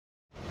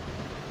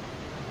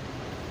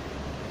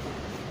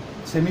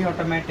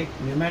semi-automatic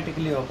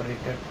pneumatically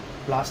operated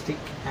plastic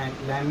and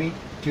laminate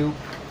tube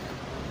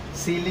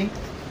sealing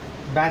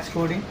batch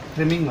coding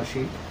trimming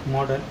machine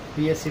model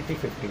PSCT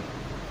 15.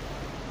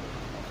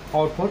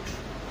 Output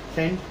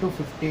 10 to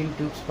 15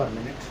 tubes per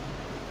minute.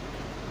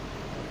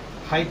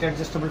 Height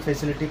adjustable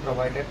facility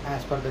provided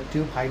as per the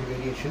tube height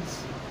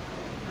variations.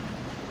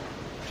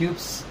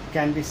 Tubes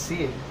can be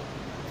sealed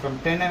from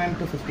 10 mm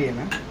to 50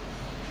 mm.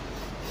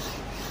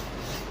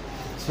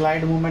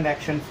 Slide movement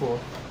action for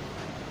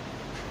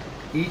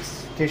each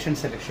station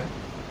selection.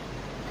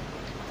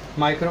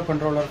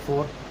 Microcontroller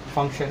for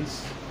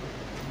functions.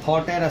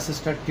 Hot air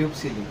assisted tube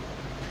sealing.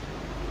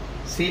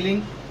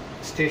 Sealing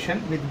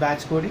station with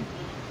batch coding.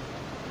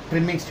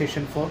 Trimming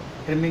station for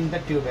trimming the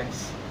tube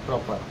ends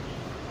proper.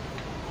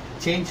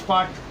 Change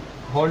part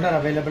holder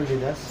available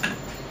with us.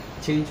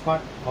 Change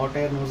part hot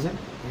air nozzle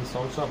is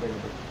also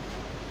available.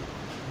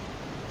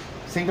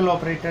 Single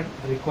operator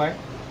required.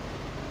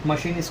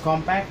 Machine is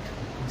compact,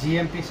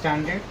 GMP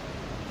standard,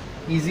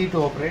 easy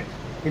to operate.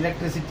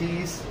 Electricity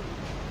is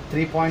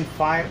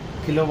 3.5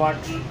 kilowatt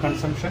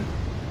consumption.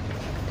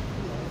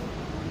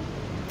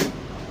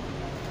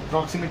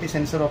 Proximity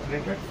sensor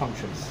operated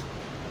functions.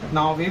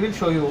 Now we will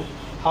show you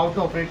how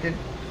to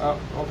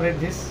operate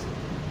this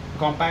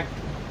compact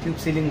tube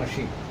sealing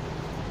machine.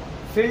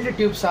 Filled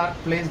tubes are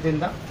placed in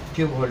the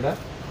tube holder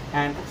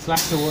and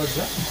slide towards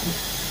the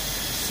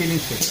sealing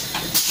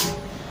station.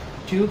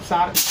 Tubes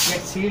are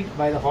get sealed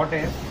by the hot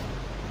air,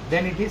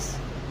 then it is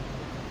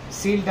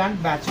sealed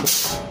and batch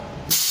coded.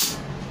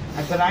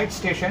 At the right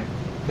station,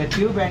 the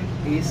tube end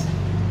is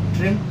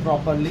trimmed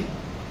properly.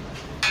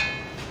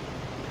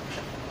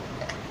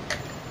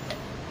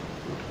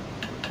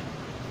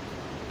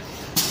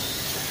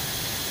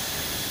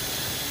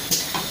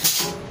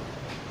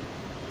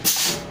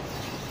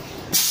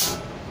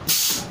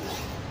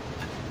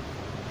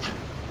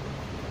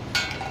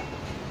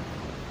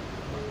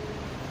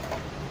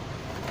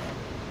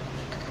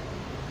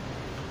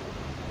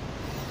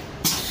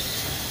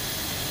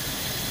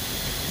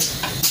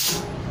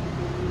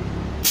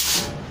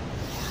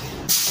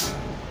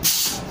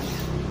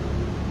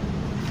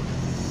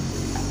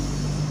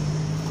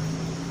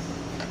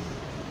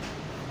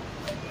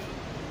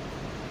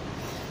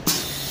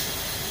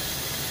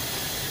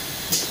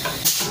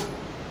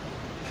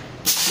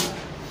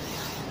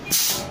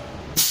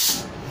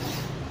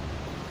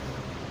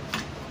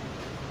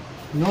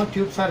 No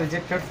tubes are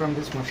rejected from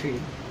this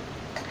machine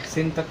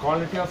since the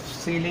quality of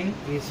sealing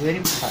is very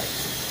much high.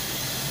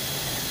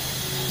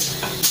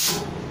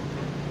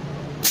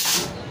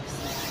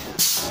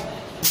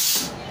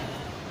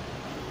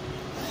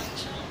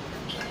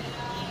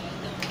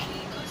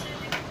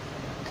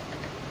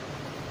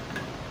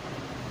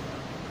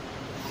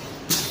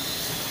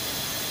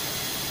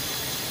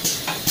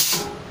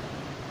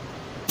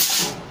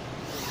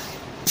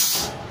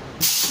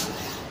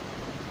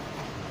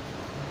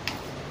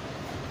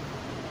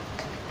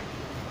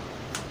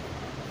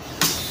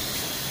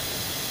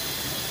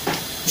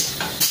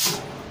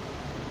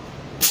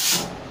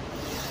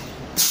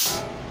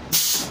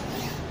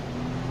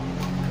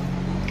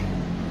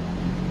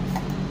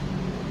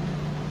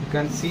 You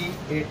can see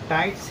a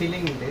tight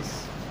sealing in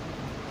this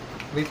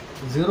with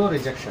zero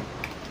rejection.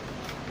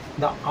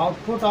 The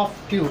output of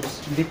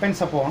tubes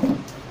depends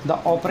upon the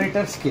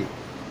operator's skill.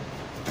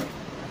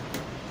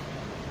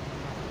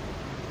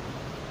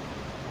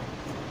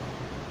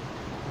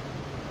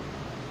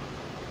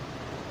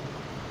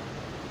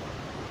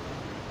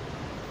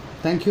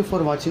 Thank you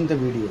for watching the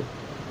video.